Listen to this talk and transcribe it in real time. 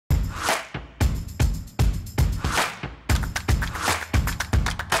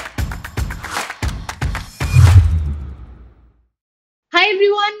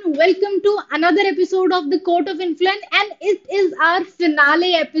welcome to another episode of the Court of Influence, and it is our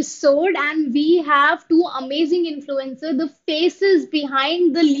finale episode. And we have two amazing influencers, the faces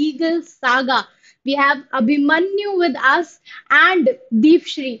behind the legal saga. We have Abhimanyu with us and Deep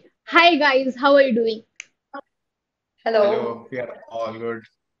Shri. Hi, guys, how are you doing? Hello. Hello, we are all good.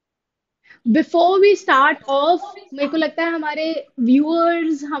 Before we start of मेरे को लगता है हमारे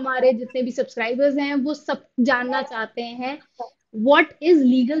viewers हमारे जितने भी subscribers हैं वो सब जानना चाहते हैं what is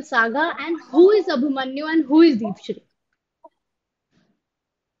legal saga and who is Abhimanyu and who is Deepshree.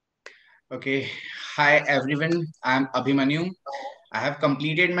 Okay. Hi everyone. I'm Abhimanyu. I have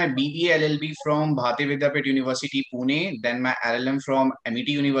completed my BBA LLB from Bharati Vidyapit University, Pune, then my LLM from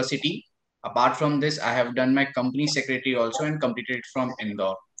MET University. Apart from this, I have done my company secretary also and completed it from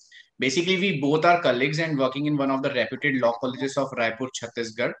Indore. Basically, we both are colleagues and working in one of the reputed law colleges of Raipur,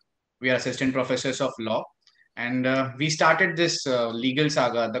 Chhattisgarh. We are assistant professors of law. And we started this legal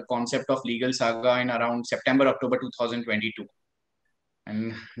saga, the concept of legal saga in around September, October 2022.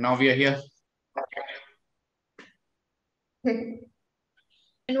 And now we are here.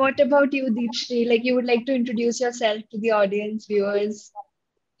 And what about you, Deepshri? Like you would like to introduce yourself to the audience, viewers?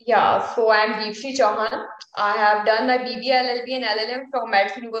 Yeah, so I'm Deepshi Chauhan. I have done my BBA, LLB, and LLM from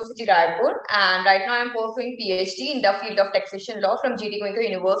Medicine University, Raipur, and right now I'm pursuing PhD in the field of taxation law from GT Goenka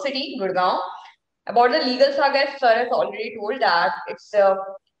University, Gurgaon. About the legal saga, as sir has already told that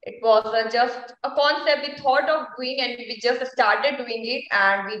it was just a concept we thought of doing, and we just started doing it,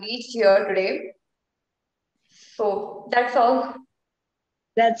 and we reached here today. So that's all.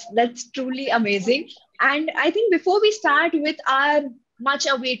 That's truly amazing. And I think before we start with our much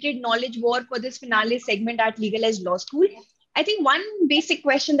awaited knowledge war for this finale segment at Legal Edge Law School, I think one basic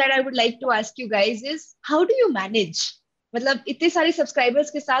question that I would like to ask you guys is how do you manage? मतलब इतने सारे subscribers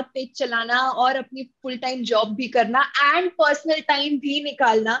के साथ page चलाना और अपनी full time job भी करना एंड पर्सनल टाइम भी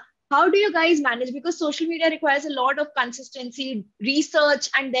निकालना. How do you guys manage? Because social media requires a lot of consistency, research,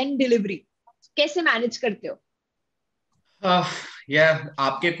 and then delivery. कैसे मैनेज करते हो? या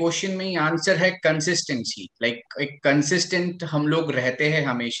आपके क्वेश्चन में ही आंसर है कंसिस्टेंसी. लाइक एक कंसिस्टेंट हम लोग रहते हैं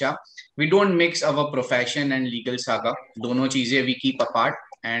हमेशा. We don't mix our profession and legal saga. दोनों चीजें we keep apart.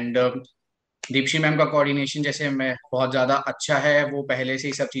 And Deepshi ma'am का कोऑर्डिनेशन जैसे मैं बहुत ज्यादा अच्छा है. वो पहले से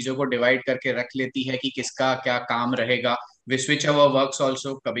ही सब चीजों को डिवाइड करके रख लेती है कि किसका क्या काम रहेगा. We switch our works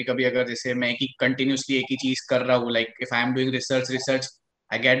also. कभी कभी अगर जैसे मैं एक ही कंटिन्यूसली एक ही चीज कर रहा हूँ, like if I am doing research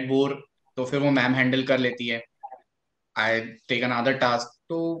I get bore, तो फिर वो मैम हैंडल कर लेती है. I take another task.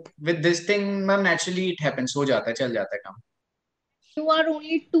 तो with this thing, ma'am naturally it happens. हो जाता है, चल जाता है काम. You are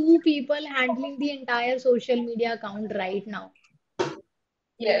only two people handling the entire social media account right now.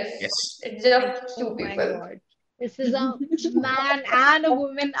 Yes, Yes. it's just Oh two my people. God. This is a man and a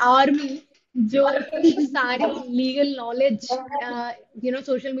woman army जो इतनी सारी लीगल नॉलेज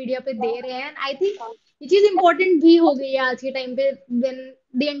सोशल मीडिया पे दे रहे हैं. And I think ये चीज important भी हो गई है आज के टाइम पे when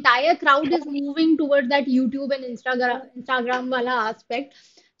the entire crowd is moving towards that YouTube and Instagram वाला एस्पेक्ट.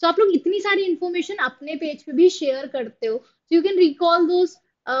 सो आप लोग इतनी सारी इंफॉर्मेशन अपने पेज पे भी शेयर करते हो, so you can recall those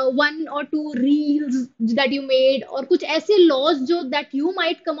one और to reels that you made, और कुछ ऐसे लॉज जो that you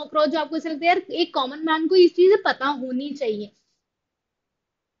might come across जो आपको ऐसा लगता है यार एक कॉमन मैन को इस चीजें पता होनी चाहिए.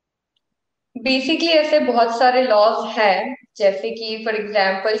 बेसिकली ऐसे बहुत सारे लॉज हैं, जैसे कि फॉर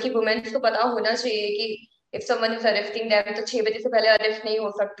एग्जांपल कि वुमेन्स को पता होना चाहिए कि if someone is arresting them तो 6 बजे से पहले अरेस्ट नहीं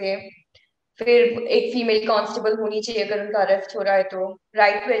हो सकते. फिर एक फीमेल कांस्टेबल होनी चाहिए अगर उनका अरेस्ट हो रहा है तो.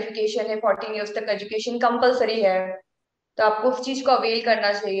 राइट टू एजुकेशन है, 14 ईयर्स तक एजुकेशन कंपलसरी है, तो आपको उस चीज को अवेल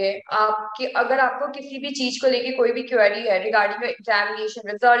करना चाहिए. आपके अगर आपको किसी भी चीज को लेके कोई भी क्वेरी है रिगार्डिंग एग्जामिनेशन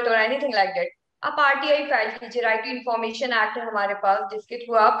रिजल्ट और एनीथिंग लाइक दैट, आप आरटीआई फाइल कीजिए. राइट टू इन्फॉर्मेशन एक्ट है हमारे पास, जिसके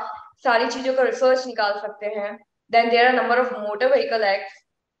थ्रू आप सारी चीजों का रिसर्च निकाल सकते हैं. Then there are number of motor vehicle act.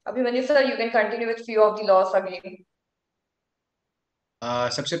 Abhimanyu sir, you can continue with few of the loss again.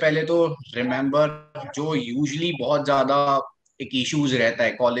 सबसे पहले तो रिमेम्बर जो यूजली बहुत ज्यादा एक इश्यूज रहता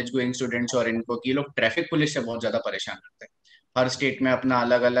है कॉलेज गोइंग स्टूडेंट्स और इनको, कि ये लोग ट्रैफिक पुलिस से बहुत ज्यादा परेशान रहते हैं. हर स्टेट में अपना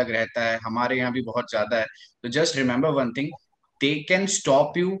अलग अलग रहता है, हमारे यहाँ भी बहुत ज्यादा है. तो just remember one thing, they can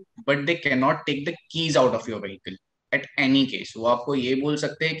stop you but they can not take the keys out of your vehicle at any case. वो आपको ये बोल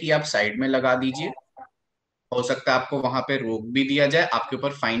सकते हैं कि आप साइड में लगा दीजिए. हो सकता है आपको वहां पे रोक भी दिया जाए, आपके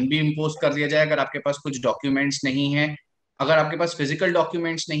ऊपर फाइन भी इम्पोज कर दिया जाए अगर आपके पास कुछ डॉक्यूमेंट्स नहीं है. अगर आपके पास फिजिकल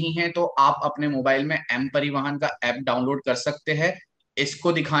डॉक्यूमेंट्स नहीं है तो आप अपने मोबाइल में एम परिवहन का ऐप डाउनलोड कर सकते हैं.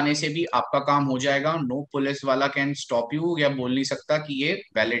 इसको दिखाने से भी आपका काम हो जाएगा. नो पुलिस वाला कैन स्टॉप यू या बोल नहीं सकता कि ये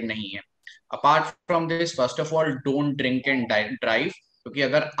वैलिड नहीं है. Apart from this, first of all don't drink and drive, क्योंकि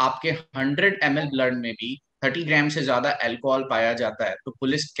अगर आपके 100 ml ब्लड में भी 30 ग्राम से ज्यादा अल्कोहल पाया जाता है तो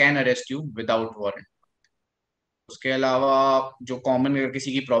police can arrest you without warrant. उसके अलावा जो कॉमन अगर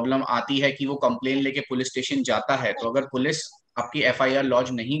किसी की प्रॉब्लम आती है कि वो कंप्लेन लेके पुलिस स्टेशन जाता है, तो अगर पुलिस आपकी एफआईआर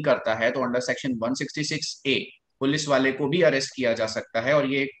लॉन्च नहीं करता है तो अंडर सेक्शन 166A पुलिस वाले को भी अरेस्ट किया जा सकता है, और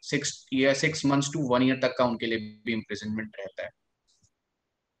ये 6 मंथ्स to 1 year तक का उनके लिए भी इम्प्रिजनमेंट रहता है।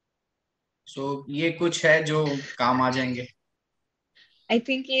 सो ये कुछ है जो काम आ जाएंगे। आई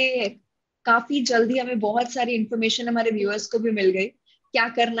थिंक ये काफी जल्दी हमें बहुत सारी इंफॉर्मेशन हमारे व्यूअर्स को भी मिल गई, क्या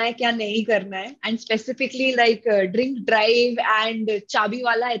करना है क्या नहीं करना है, and specifically like drink drive and चाबी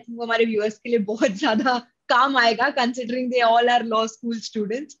वाला, आई थिंक वो हमारे व्यूअर्स के लिए बहुत ज्यादा काम आएगा considering they all are law school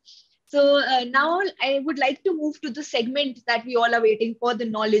students. So now I would like to move to the segment that we all are waiting for, the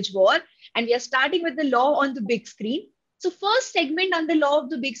knowledge war, and we are starting with the law on the big screen. So first segment on the law of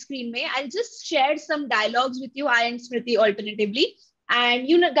the big screen में I'll just share some dialogues with you, I and Smriti alternatively,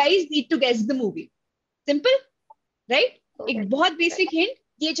 and you know guys need to guess the movie. Simple, right? एक बहुत basic hint,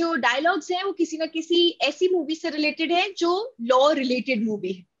 ये जो dialogues हैं वो किसी ना किसी ऐसी मूवी से रिलेटेड है जो लॉ रिलेटेड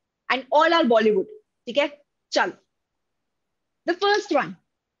मूवी है, एंड ऑल आर बॉलीवुड. ठीक है, चलो. द फर्स्ट वन,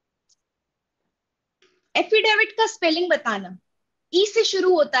 एफिडेविट का स्पेलिंग बताना. ई से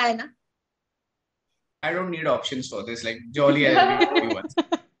शुरू होता है ना? I don't need options for this, like jolly as everyone.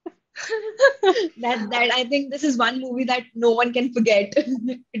 That I think this is one movie that no one can forget.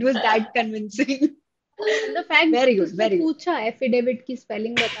 It was that convincing. The fact Very good, उसने very good. पूछा affidavit की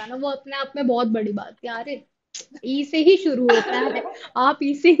spelling बताना, वो अपने आप में बहुत बड़ी बात है। अरे ई से ही शुरू होता है, आप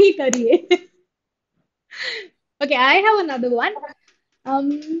ई से ही करिए। Okay, I have another one.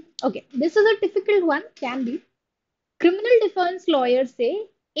 Okay, this is a difficult one, can be. Criminal defence lawyer से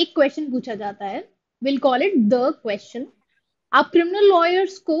एक क्वेश्चन पूछा जाता है, will call it the question. आप क्रिमिनल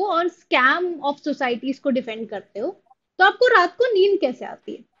लॉयर्स को और स्कैम ऑफ सोसाइटीज को डिफेंड करते हो, तो आपको रात को नींद कैसे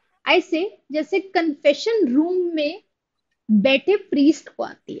आती है? ऐसे जैसे कन्फेशन रूम में बैठे प्रीस्ट को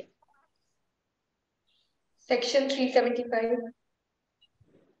आती है। Section 375।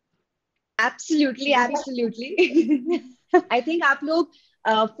 Absolutely absolutely. I think आप लोग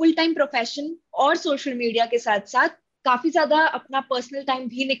फुल टाइम प्रोफेशन और सोशल मीडिया के साथ साथ काफी ज्यादा अपना पर्सनल टाइम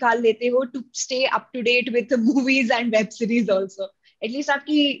भी निकाल लेते हो to stay up to date with movies and web series also. At least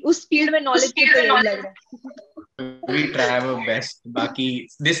आपकी उस फील्ड में नॉलेज तो यही लग रहा है. We try our best. Baki,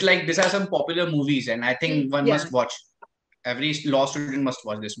 these are some popular movies, and I think one Yeah. must watch. Every law student must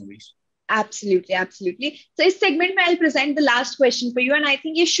watch these movies. Absolutely, absolutely. So इस segment में I'll present the last question for you, and I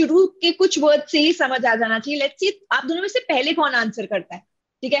think ये शुरू के कुछ word से ही समझ आ जाना चाहिए. Let's see आप दोनों में से पहले कौन आंसर करता है.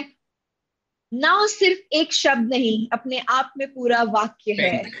 ठीक है, नाउ सिर्फ एक शब्द नहीं, अपने आप में पूरा वाक्य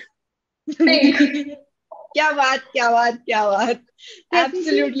है. क्या बात, क्या बात, क्या बात.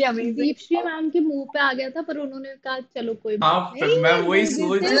 Absolutely amazing. दीपश्री मैम के मुंह पे आ गया था, पर उन्होंने कहा चलो कोई बात हाँ, नहीं, मैं वही दे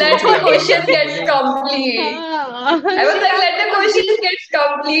सोच देते Let the रहा question था। get complete. हाँ। I was like, let the question get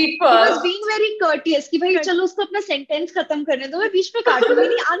complete He was first. being very courteous कि भाई चलो उसको अपना सेंटेंस खत्म करने दो, मैं बीच में काटूंगी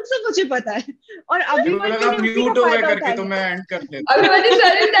नहीं, आंसर मुझे पता है. और मेरे को लगा म्यूट हो गए करके, तो मैं एंड कर देता. Everybody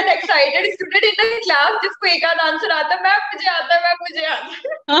sir is that excited student in the class जिसको एक आध आंसर आता है, मैम मुझे आता है, मैम मुझे आता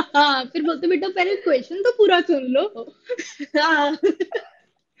है. हाँ, फिर बोलते बेटा पहले क्वेश्चन तो पूरा सुन लो।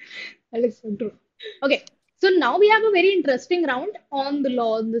 Okay, so now we have a very interesting round on the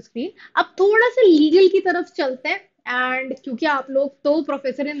law on the screen. अब थोड़ा सा लीगल की तरफ चलते हैं, एंड क्योंकि आप लोग तो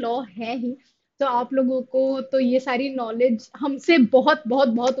प्रोफेसर इन लॉ हैं ही, तो आप लोगों को तो ये सारी नॉलेज हमसे बहुत बहुत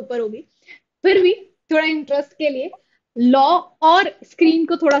बहुत ऊपर होगी। फिर भी थोड़ा इंटरेस्ट के लिए लॉ और स्क्रीन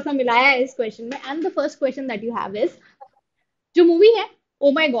को थोड़ा सा मिलाया है इस क्वेश्चन में। And the first question that you have is, जो मूवी है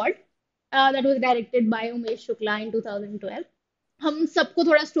oh my God, that was directed by Umesh Shukla इन 2012। हम सबको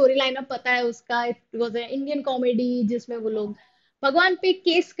थोड़ा स्टोरी लाइन अप पता है उसका। It was an Indian comedy जिसमें वो लोग भगवान पे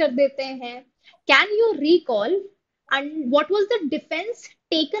केस कर देते हैं। Can you recall and what was the defence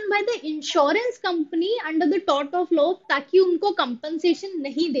taken by the insurance company under the tort of law, ताकि उनको कंपनसेशन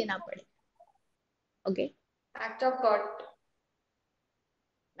नहीं देना पड़े? Okay, Act of God.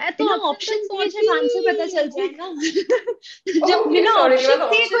 मैं तो बिना ऑप्शन ऑप्शन तक दिए जब आंसर पता चल जाए पहुंची। ना. जब Okay, बिना sorry, ऑप्शन बिना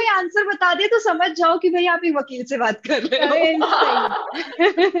दिए option. कोई आंसर बता दे तो समझ जाओ कि भाई आप एक वकील से बात कर रहे हो. अरे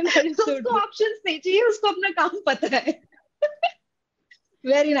सही। That is so उसको true. ऑप्शंस नहीं चाहिए, उसको अपना काम पता है.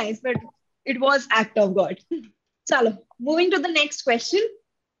 Very nice, but it was act of God. चलो, moving to the next question.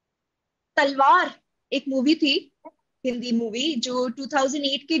 तलवार एक मूवी थी, हिंदी मूवी, जो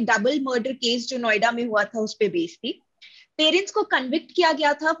 2008 के डबल मर्डर केस जो नोएडा में हुआ था उस पे बेस्ड थी. पेरेंट्स को कन्विक्ट किया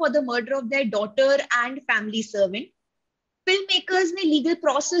गया था for the murder of their daughter and family servant. Film makers ने लीगल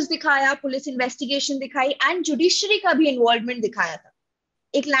प्रोसेस दिखाया, पुलिस इन्वेस्टिगेशन दिखाई एंड जुडिशरी का भी इन्वॉल्वमेंट दिखाया था.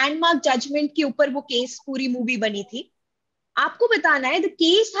 एक लैंडमार्क जजमेंट के ऊपर वो केस पूरी मूवी बनी थी. आपको बताना है, the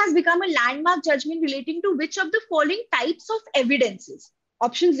case has become a landmark judgement relating to which of the following types of evidences.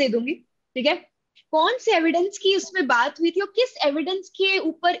 Options दे दूंगी, ठीक है. कौन से एविडेंस की उसमें बात हुई थी और किस एविडेंस के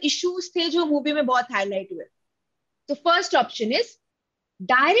ऊपर इश्यूज थे जो मूवी में बहुत हाईलाइट हुए. तो first option is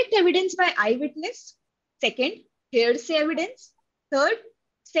direct evidence bye I witness, second hearsay evidence, third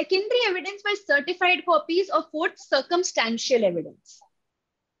secondary evidence by certified copies, or fourth circumstantial evidence.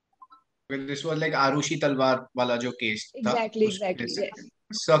 This was like Arushi Talwar wala jo case tha. Exactly, yes.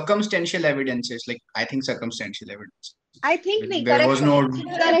 Circumstantial evidences, like I think circumstantial evidence. I think nahi, there correct was no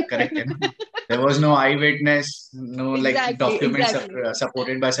correct. there was no eyewitness, no like documents exactly.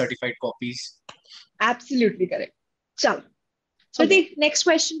 supported by certified copies. Absolutely correct. चलो श्रुति,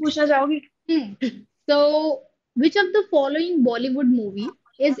 next question पूछना चाहोगी? So, which of the following Bollywood movie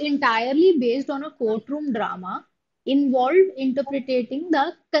is entirely based on a courtroom drama involved interpreting the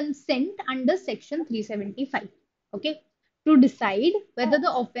consent under Section 375? Okay, to decide whether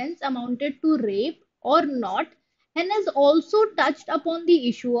the offense amounted to rape or not, and has also touched upon the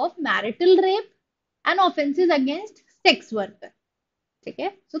issue of marital rape and offenses against sex worker. ठीक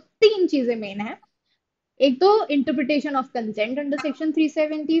है, so तीन चीजें main है. एक तो interpretation of consent under section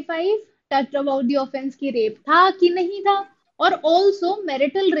 375, touch about the offence की rape था कि नहीं था, और ऑल्सो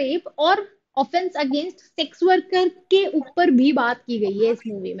मैरिटल रेप और ऑफेंस अगेंस्ट सेक्स वर्कर के ऊपर भी बात की गई है इस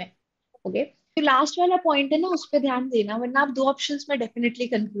मूवी में. ओके, तो लास्ट वाला पॉइंट है ना, उस पर ध्यान देना, वरना आप दो ऑप्शंस में डेफिनेटली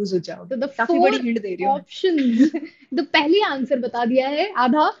कंफ्यूज हो जाओगे. तो द काफी बड़ी फोर हिंट दे रही हूँ. ऑप्शंस, तो पहले आंसर बता दिया है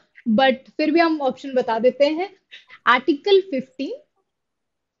आधा, बट फिर भी हम ऑप्शन बता देते हैं. आर्टिकल 15,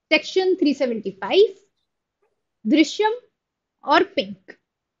 सेक्शन 375, दृश्यम और pink.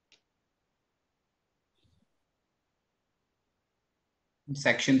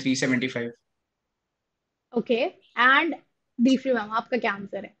 Section 375. Okay, and Deepti ma'am आपका क्या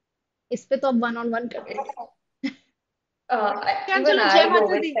आंसर है? इस पे तो अब 1-on-1 कर रहे हैं. Even I go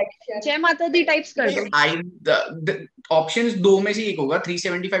with section. जय माता दी टाइप्स कर दो. ऑप्शंस दो में से एक होगा,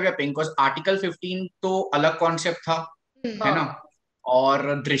 375 या पिंक. आर्टिकल 15 तो अलग कॉन्सेप्ट था, है ना,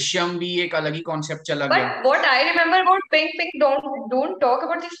 और दृश्यम भी एक अलग ही कॉन्सेप्ट चला गया. But what I remember about pink don't talk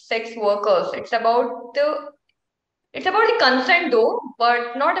about the sex workers. It's about the consent though,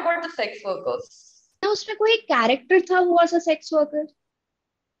 but not about the sex workers. उसमें कोई कैरेक्टर था who was a sex worker?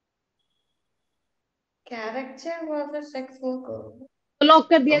 Character was a sex worker. Lock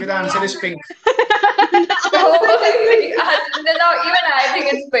कर दिया. The answer is pink. Now even I think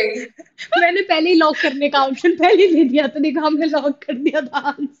it's pink. मैंने पहले ही lock करने का option पहले ही दे दिया, तो देखो हमने लॉक कर दिया था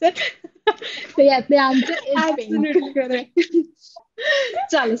आंसर. तो yes, the answer is pink. Absolutely correct.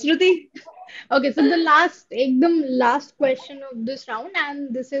 चलो श्रुति. Okay, so the एकदम last question of this round, and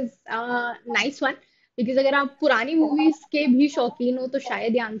this is nice one, because अगर आप पुरानी मूवीज के भी शौकीन हो तो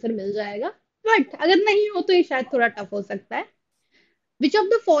शायद ये आंसर मिल जाएगा, बट अगर नहीं हो तो ये शायद थोड़ा टफ हो सकता है. Which of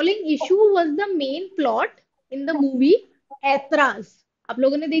the following issue was the main plot in the movie ऐतराज? आप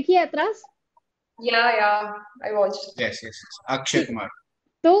लोगों ने देखी है ऐतराज? Yeah, I watched. Yes. Akshay Kumar.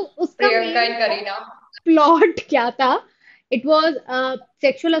 तो उसका Priyanka and Kareena. प्लॉट क्या था? It was a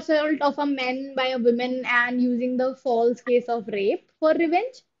sexual assault of a man by a woman and using the false case of rape for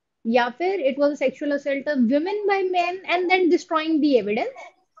revenge, या फिर it was a sexual assault of women by men and then destroying the evidence,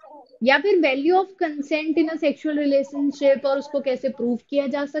 या फिर value of consent in a sexual relationship और उसको कैसे prove किया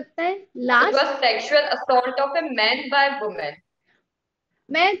जा सकता है. It last, was sexual assault of a man by woman.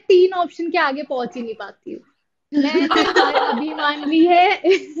 मैं 3 ऑप्शन के आगे पहुंच ही नहीं पाती हूँ. मैंने अभी मान ली है.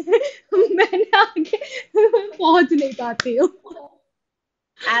 मैंने आगे पहुंच नहीं पाती हूँ.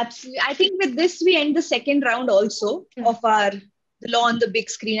 Absolutely. I think with this we end the second round also of our law on the big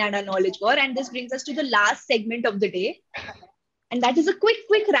screen and our knowledge war, and this brings us to the last segment of the day, and that is a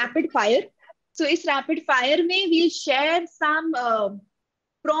quick rapid fire. So इस rapid fire में we'll share some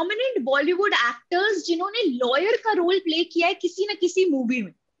prominent Bollywood actors जिन्होंने lawyer का role play किया है किसी न किसी movie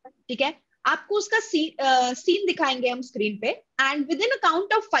में. ठीक है, आपको उसका scene दिखाएंगे हम screen पे, and within a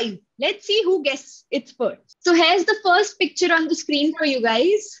count of 5, let's see who guesses it first. So here's the first picture on the screen for you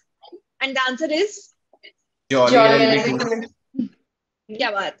guys, and the answer is Jolly LB2. क्या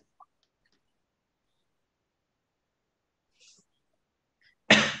बात.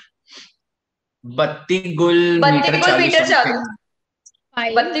 बत्ती गुल मीटर चालू.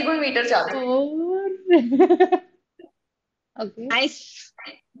 बत्ती गुल मीटर चालू. Okay, nice.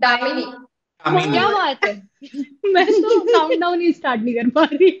 Damini. क्या बात है. मैं तो काउंट डाउन ही स्टार्ट नहीं कर पा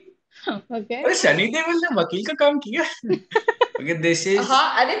रही. ओके, अरे सनी देओल ने वकील का काम किया. ओके, दिस इज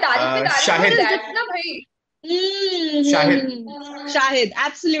हाँ, अरे तारीफ पे तारीफ. शाहिद. That's ना भाई. Shahid,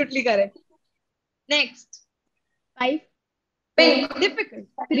 absolutely correct. Next. 5, Pink. Difficult.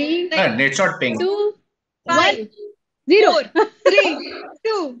 3, It's not pink. 2, 5, 0. 4, 3,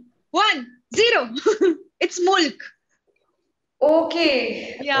 2, 1, 0. It's Mulk.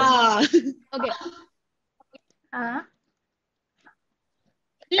 Okay. Yeah. Okay. हाँ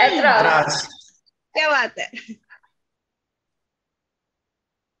Etras. Atras. क्या बात है?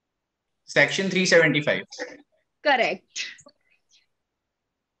 Section 375. Correct.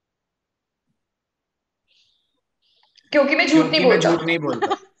 क्योंकि मैं झूठ नहीं क्योंकि मैं बोलता. झूठ नहीं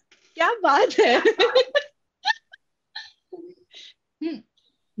बोलता. क्या बात है?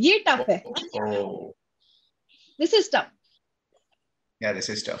 ये टफ है. Oh, This is tough. yeah, this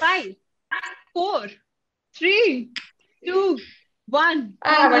is tough. 5, 4, 3, 2, 1.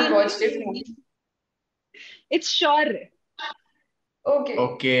 I haven't watched this movie. It's sure. Okay.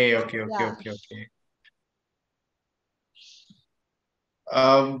 Okay. Yeah. वो This is Telugu.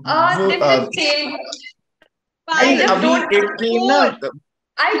 I नहीं, 5, just अभी don't. एक थी ना, 4,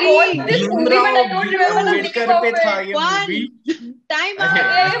 I 3, watched this movie, but I don't remember the name Ambedkar of पे था it. ये movie. 1. Time अरे,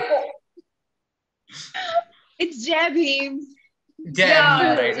 out. Yeah, It's Jai Bhim. जय yeah,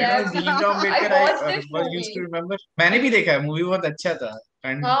 Bhim, right. Jai Bhimrao Bhim. I Ambedkar. watched I this was used movie. To remember. मैंने भी देखा है, movie बहुत अच्छा था.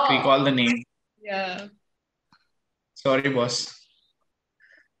 कांट हाँ. Recall the name. Yeah. Sorry boss.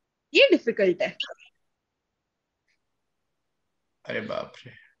 ये डिफिकल्ट है. अरे बाप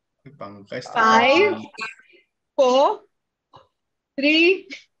रे, पंकज 5, 4, 3,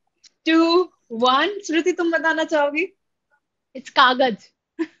 2, 1. श्रुति, तुम बताना चाहोगी? It's कागज.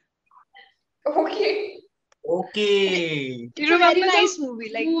 Okay. Okay, It's a very remember the nice movie.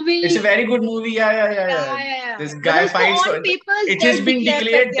 Like, movie? it's a very good movie. Yeah. yeah. This मतलब guy उसको fights on for. papers It has dead been declare कर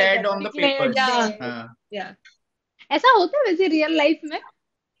declared दिया dead गया on था. the Declared papers. Yeah. dead. हाँ. Yeah. ऐसा होता है वैसे रियल लाइफ में?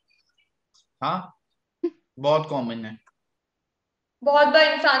 हाँ, बहुत कॉमन है. बहुत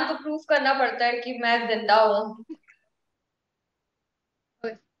बार इंसान को प्रूफ करना पड़ता है कि मैं जिंदा हूँ.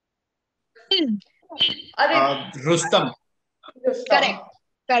 अरे रुस्तम. रुस्तम.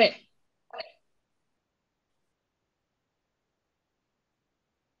 Correct.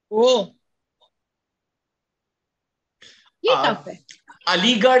 Oh, ये टफ है.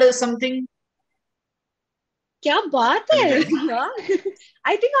 अलीगढ़ समथिंग. क्या बात है अलीगढ़. यार.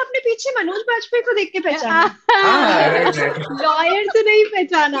 आई थिंक आपने पीछे मनोज बाजपेयी को देख के पहचाना. right. लॉयर से नहीं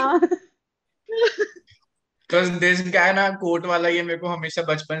पहचाना. Because this guy ना कोट वाला, ये मेरे को हमेशा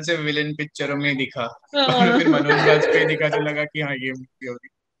बचपन से विलेन पिक्चरों में ही दिखा. और हाँ. फिर मनोज बाजपेयी दिखा तो लगा कि हाँ ये मूवी होगी.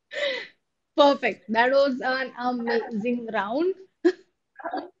 Perfect. That was an amazing round.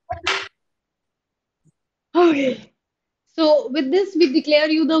 Okay. So with this, we declare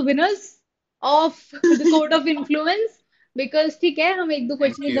you the winners of the Code of Influence. Because ठीक है, हम एक दो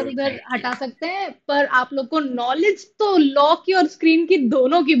क्वेश्चन इधर उधर Thank you. हटा सकते हैं, पर आप लोग को नॉलेज तो लॉ की और स्क्रीन की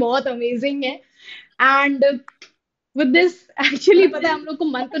दोनों की बहुत अमेजिंग है. एंड विद दिस एक्चुअली पता है हम लोग को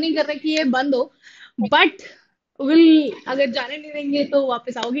मन तो नहीं कर रहा कि ये बंद हो, बट विल अगर जाने नहीं देंगे तो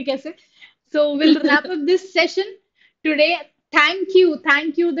वापस आओगे कैसे? So we'll wrap up this session today. Thank you,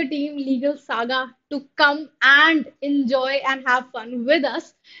 the team Legal Saga to come and enjoy and have fun with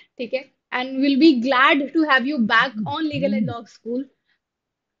us. Okay, and we'll be glad to have you back on Legal and Law School.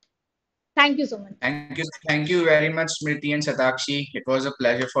 Thank you so much. Thank you very much, Smriti and Satakshi. It was a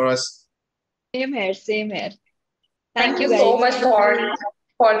pleasure for us. Same here. Thank you guys. so much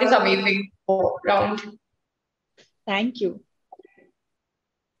for this amazing round. Thank you.